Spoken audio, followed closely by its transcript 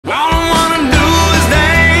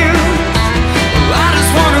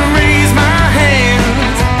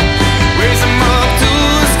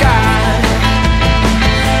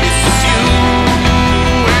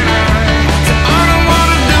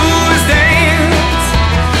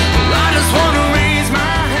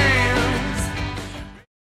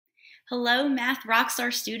Hello, Math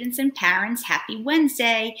Rockstar students and parents. Happy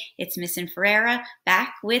Wednesday. It's Miss Ferreira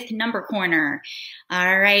back with Number Corner.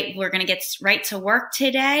 All right, we're going to get right to work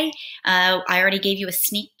today. I already gave you a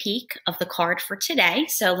sneak peek of the card for today,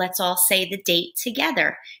 so let's all say the date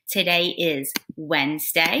together. Today is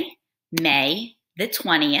Wednesday, May the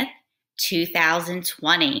 20th.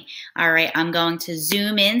 2020. All right, I'm going to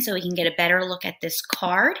zoom in so we can get a better look at this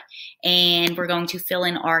card, and we're going to fill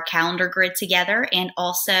in our calendar grid together and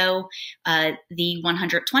also the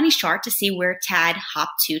 120 chart to see where Tad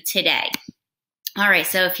hopped to today. All right,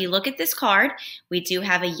 so if you look at this card, we do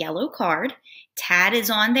have a yellow card. Tad is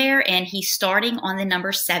on there, and he's starting on the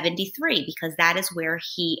number 73 because that is where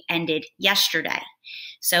he ended yesterday.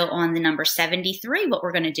 So on the number 73, what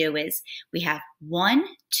we're going to do is we have 1,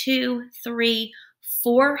 2, 3,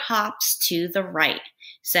 4 hops to the right.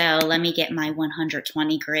 So let me get my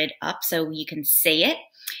 120 grid up so you can see it.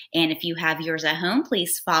 And if you have yours at home,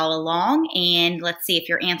 please follow along, and let's see if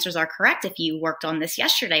your answers are correct if you worked on this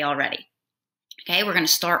yesterday already. Okay, we're going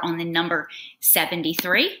to start on the number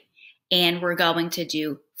 73, and we're going to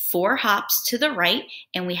do 4 hops to the right,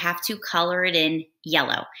 and we have to color it in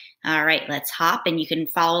yellow. All right, let's hop, and you can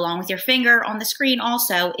follow along with your finger on the screen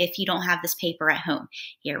also if you don't have this paper at home.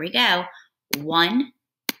 Here we go. 1,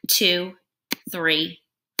 2, 3,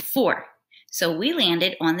 4. So we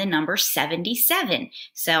landed on the number 77.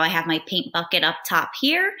 So I have my paint bucket up top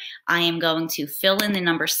here. I am going to fill in the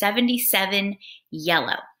number 77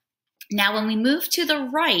 yellow. Now, when we move to the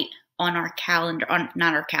right on our calendar, on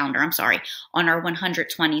our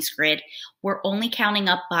 120s grid, we're only counting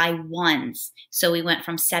up by ones. So we went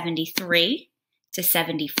from 73 to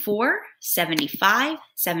 74, 75,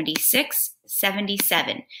 76,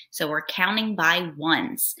 77. So we're counting by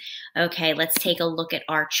ones. Okay, let's take a look at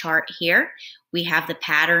our chart here. We have the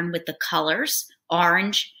pattern with the colors,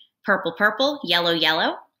 orange, purple, purple, yellow,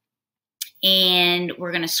 yellow. And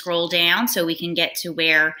we're going to scroll down so we can get to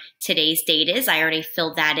where today's date is. I already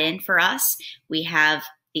filled that in for us. We have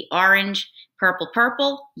the orange, purple,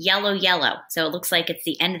 purple, yellow, yellow. So it looks like it's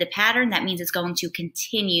the end of the pattern. That means it's going to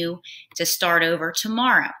continue to start over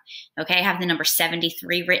tomorrow. Okay, I have the number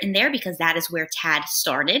 73 written there because that is where Tad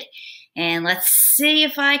started. And let's see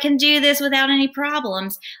if I can do this without any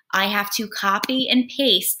problems. I have to copy and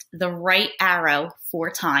paste the right arrow 4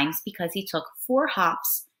 times because he took 4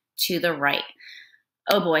 hops to the right.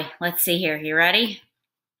 Oh boy, let's see here. You ready?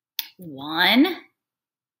 1.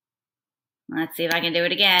 Let's see if I can do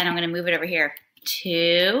it again. I'm going to move it over here.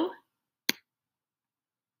 2.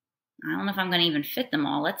 I don't know if I'm going to even fit them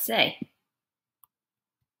all. Let's see.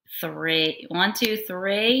 3. 1, 2,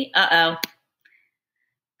 3. Uh-oh.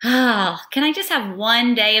 Oh, can I just have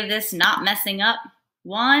one day of this not messing up?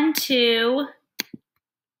 1, 2.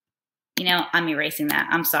 You know, I'm erasing that.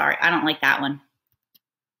 I'm sorry. I don't like that one.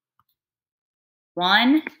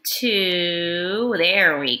 1, 2,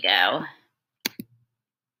 there we go.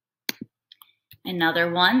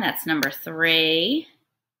 Another one, that's number 3.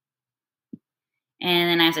 And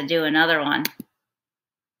then I have to do another one.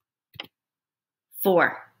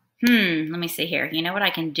 4. Let me see here. You know what I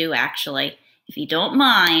can do actually? If you don't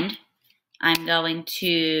mind, I'm going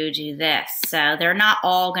to do this. So they're not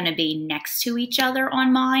all going to be next to each other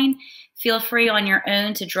on mine. Feel free on your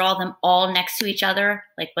own to draw them all next to each other,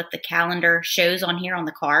 like what the calendar shows on here on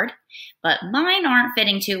the card. But mine aren't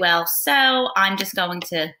fitting too well, so I'm just going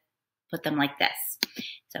to put them like this.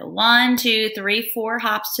 So 1, 2, 3, 4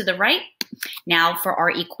 hops to the right. Now for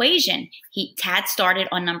our equation, Tad started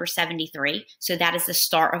on number 73, so that is the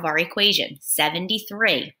start of our equation,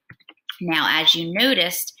 73. Now, as you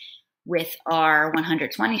noticed with our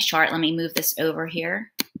 120s chart, let me move this over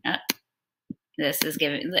here. This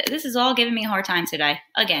is all giving me a hard time today,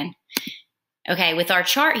 again. Okay, with our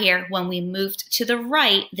chart here, when we moved to the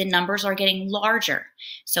right, the numbers are getting larger.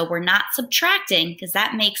 So we're not subtracting because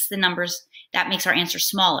that makes our answer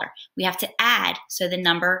smaller. We have to add, so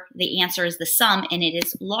the answer is the sum, and it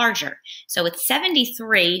is larger. So it's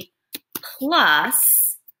 73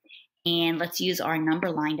 plus, and let's use our number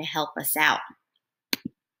line to help us out.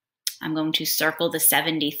 I'm going to circle the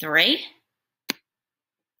 73.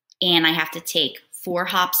 And I have to take 4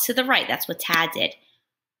 hops to the right. That's what Tad did.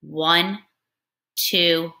 1,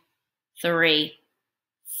 2, 3,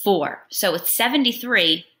 4. So it's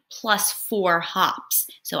 73 plus 4 hops.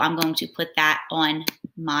 So I'm going to put that on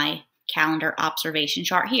my calendar observation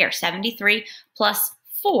chart here. 73 plus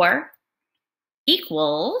 4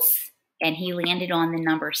 equals, and he landed on the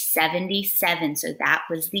number 77. So that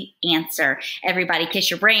was the answer. Everybody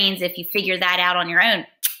kiss your brains if you figure that out on your own.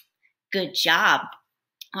 Good job.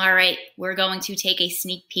 All right, we're going to take a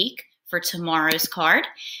sneak peek for tomorrow's card.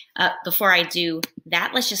 Before I do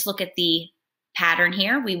that, let's just look at the pattern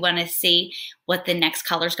here. We want to see what the next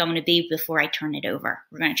color is going to be before I turn it over.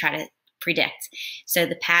 We're going to try to predict. So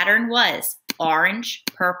the pattern was orange,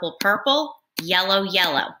 purple, purple, yellow,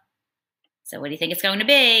 yellow. So what do you think it's going to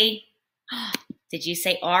be? Did you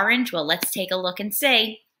say orange? Well, let's take a look and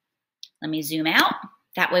see. Let me zoom out.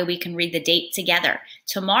 That way we can read the date together.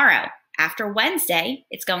 Tomorrow, after Wednesday,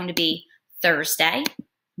 it's going to be Thursday,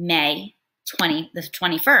 May the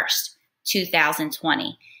 21st,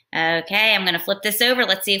 2020. Okay, I'm going to flip this over.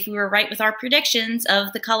 Let's see if we were right with our predictions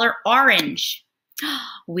of the color orange.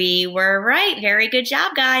 We were right. Very good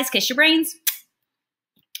job, guys. Kiss your brains.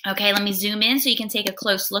 Okay, let me zoom in so you can take a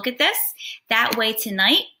close look at this. That way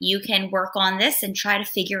tonight you can work on this and try to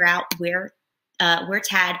figure out where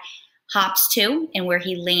Tad hops to and where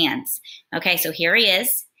he lands. Okay, so here he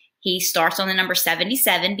is. He starts on the number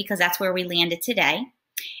 77 because that's where we landed today.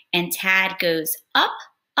 And Tad goes up,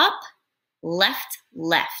 up, left,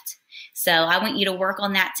 left. So I want you to work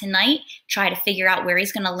on that tonight. Try to figure out where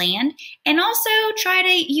he's going to land. And also try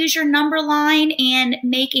to use your number line and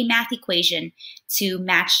make a math equation to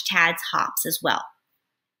match Tad's hops as well.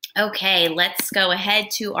 Okay, let's go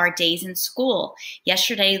ahead to our days in school.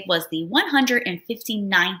 Yesterday was the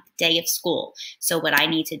 159th day of school. So what I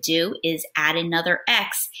need to do is add another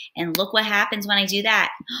X. And look what happens when I do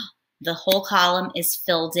that. The whole column is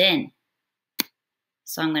filled in.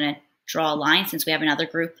 So I'm going to draw a line since we have another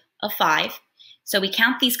group of 5. So we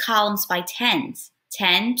count these columns by tens.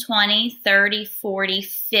 10, 20, 30, 40,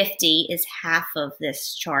 50 is half of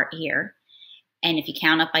this chart here. And if you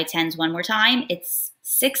count up by tens one more time, it's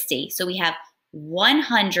 60. So we have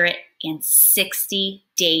 160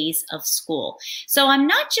 days of school. So I'm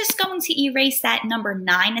not just going to erase that number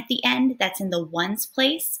 9 at the end that's in the ones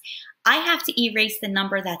place. I have to erase the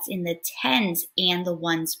number that's in the tens and the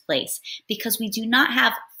ones place because we do not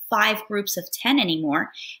have 5 groups of 10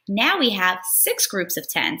 anymore. Now we have 6 groups of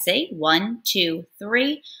 10. See, 1, 2,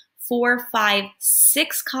 3, 4, 5,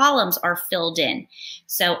 6 columns are filled in.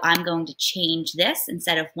 So I'm going to change this.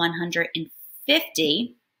 Instead of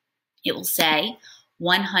 150, it will say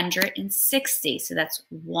 160. So that's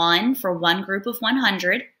 1 for one group of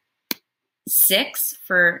 100, 6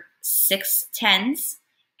 for 6 tens,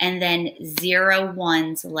 and then 0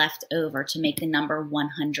 ones left over to make the number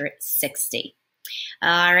 160.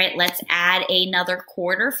 All right, let's add another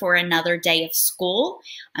quarter for another day of school.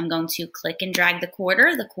 I'm going to click and drag the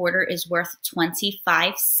quarter. The quarter is worth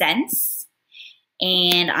 25 cents.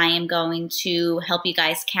 And I am going to help you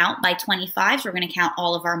guys count by 25s. We're going to count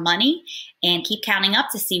all of our money and keep counting up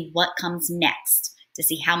to see what comes next, to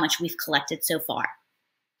see how much we've collected so far.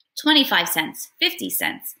 25 cents, 50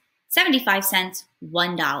 cents, 75 cents,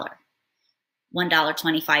 $1.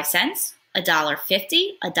 $1.25,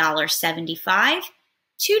 $1.50, $1.75,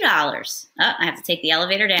 $2. Oh, I have to take the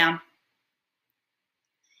elevator down.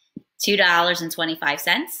 $2.25,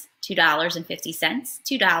 $2.50,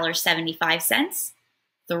 $2.75,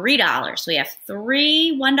 $3. So we have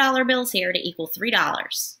 3 $1 bills here to equal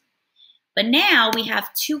 $3. But now we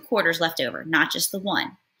have 2 quarters left over, not just the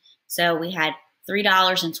one. So we had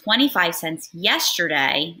 $3.25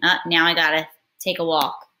 yesterday. Now I gotta take a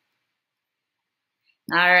walk.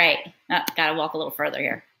 All right, gotta walk a little further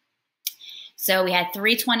here. So we had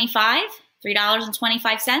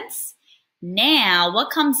 $3.25. Now, what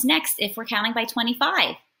comes next if we're counting by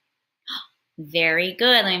 25? Very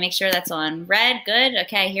good. Let me make sure that's on red. Good.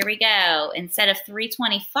 Okay, here we go. Instead of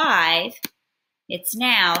 $3.25, it's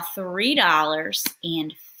now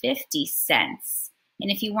 $3.50.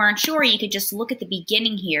 And if you weren't sure, you could just look at the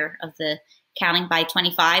beginning here of the counting by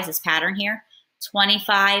 25s, this pattern here,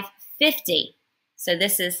 25.50. So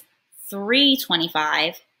this is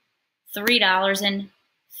 $3.25, $3.50.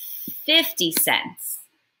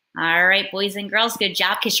 All right, boys and girls, good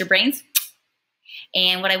job. Kiss your brains.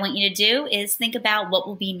 And what I want you to do is think about what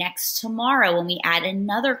will be next tomorrow when we add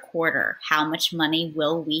another quarter. How much money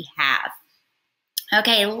will we have?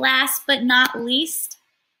 Okay, last but not least,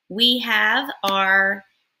 we have our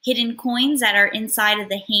hidden coins that are inside of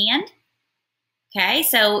the hand. Okay,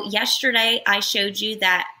 so yesterday I showed you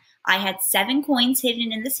that I had 7 coins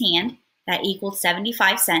hidden in this hand that equaled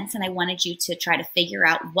 75 cents, and I wanted you to try to figure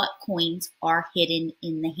out what coins are hidden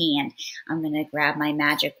in the hand. I'm going to grab my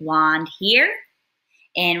magic wand here,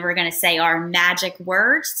 and we're going to say our magic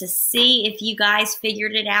words to see if you guys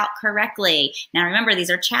figured it out correctly. Now remember,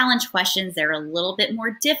 these are challenge questions. They're a little bit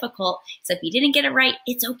more difficult, so if you didn't get it right,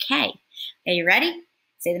 it's okay. Are you ready?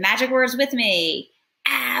 Say the magic words with me.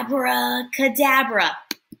 Abracadabra.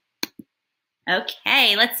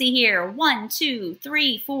 Okay, let's see here. 1, 2,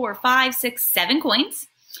 3, 4, 5, 6, 7 coins.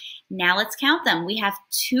 Now let's count them. We have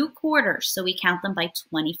 2 quarters, so we count them by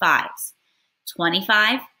 25s.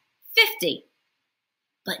 25, 50.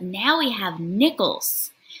 But now we have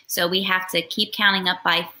nickels, so we have to keep counting up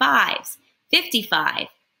by 5s. 55,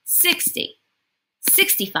 60,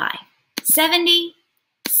 65, 70,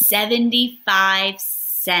 75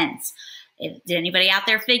 cents. Did anybody out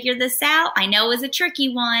there figure this out? I know it was a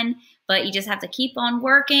tricky one, but you just have to keep on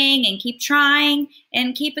working and keep trying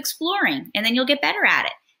and keep exploring, and then you'll get better at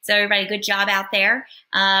it. So everybody, good job out there.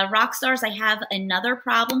 Rock stars, I have another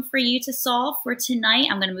problem for you to solve for tonight.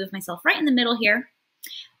 I'm going to move myself right in the middle here.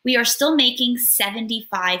 We are still making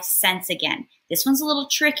 75 cents again. This one's a little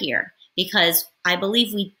trickier because I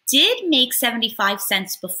believe we did make 75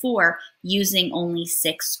 cents before using only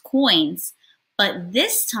 6 coins. But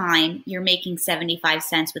this time you're making 75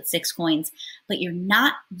 cents with 6 coins, but you're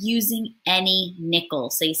not using any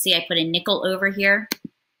nickels. So you see I put a nickel over here.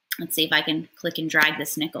 Let's see if I can click and drag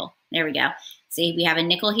this nickel. There we go. See, we have a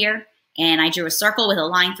nickel here, and I drew a circle with a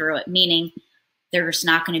line through it, meaning there's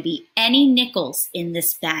not going to be any nickels in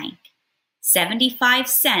this bank. 75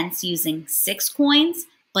 cents using 6 coins,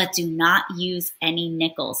 but do not use any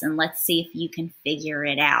nickels. And let's see if you can figure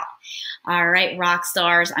it out. All right, rock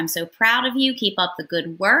stars, I'm so proud of you. Keep up the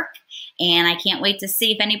good work. And I can't wait to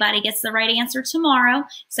see if anybody gets the right answer tomorrow.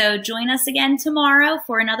 So join us again tomorrow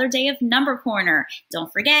for another day of Number Corner.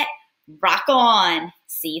 Don't forget, rock on.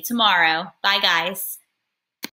 See you tomorrow. Bye, guys.